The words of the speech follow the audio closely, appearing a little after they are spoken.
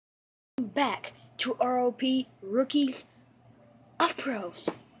Back to ROP Rookies of Pros.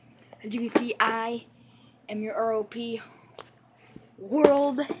 As you can see, I am your ROP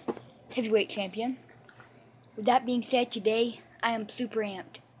World Heavyweight Champion. With that being said, today I am super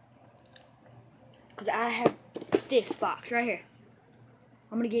amped because I have this box right here.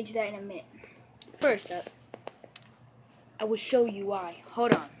 I'm going to get into that in a minute. First up, I will show you why.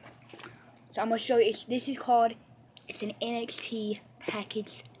 Hold on. So I'm going to show you, this is called, it's an NXT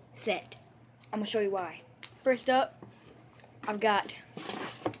package set. I'm going to show you why. First up, I've got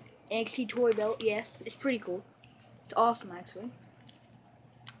NXT toy belt. Yes, it's pretty cool. It's awesome, actually.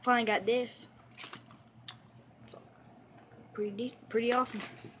 Finally got this. Pretty awesome.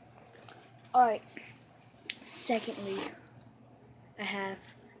 Alright. Secondly, I have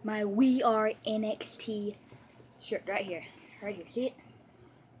my We Are NXT shirt right here. Right here. See it?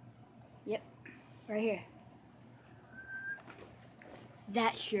 Yep. Right here.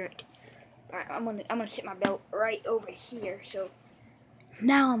 That shirt. Alright, I'm gonna set my belt right over here, so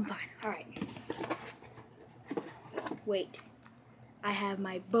now I'm fine. Alright. Wait. I have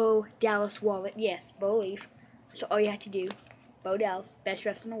my Bo Dallas wallet. Yes, Bo Leaf. So all you have to do, Bo Dallas, best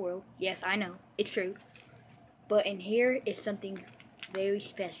wrestler in the world. Yes, I know. It's true. But in here is something very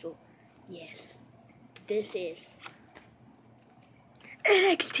special. Yes. This is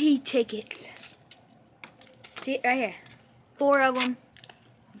NXT tickets. See it right here. 4 of them.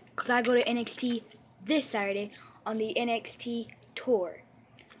 Because I go to NXT this Saturday on the NXT tour.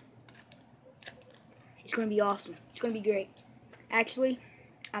 It's going to be awesome. It's going to be great. Actually,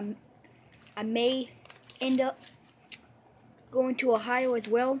 I may end up going to Ohio as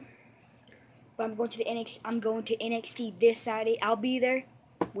well. But I'm going to NXT this Saturday. I'll be there.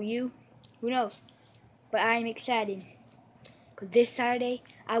 Will you? Who knows? But I am excited. Because this Saturday,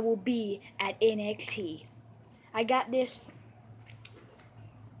 I will be at NXT. I got this.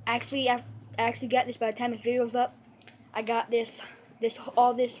 Actually, I actually got this by the time this video's up. I got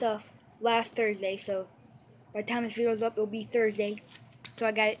all this stuff last Thursday. So by the time this video's up, it'll be Thursday. So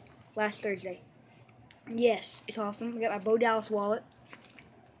I got it last Thursday. Yes, it's awesome. I got my Bo Dallas wallet,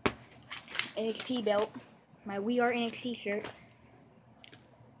 NXT belt, my We Are NXT shirt.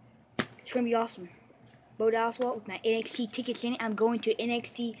 It's gonna be awesome. Bo Dallas wallet with my NXT tickets in it. I'm going to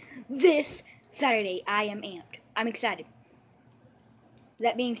NXT this Saturday. I am amped. I'm excited.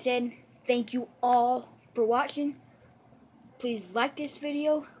 That being said, thank you all for watching. Please like this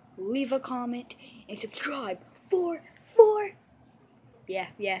video, leave a comment, and subscribe for more. Yeah.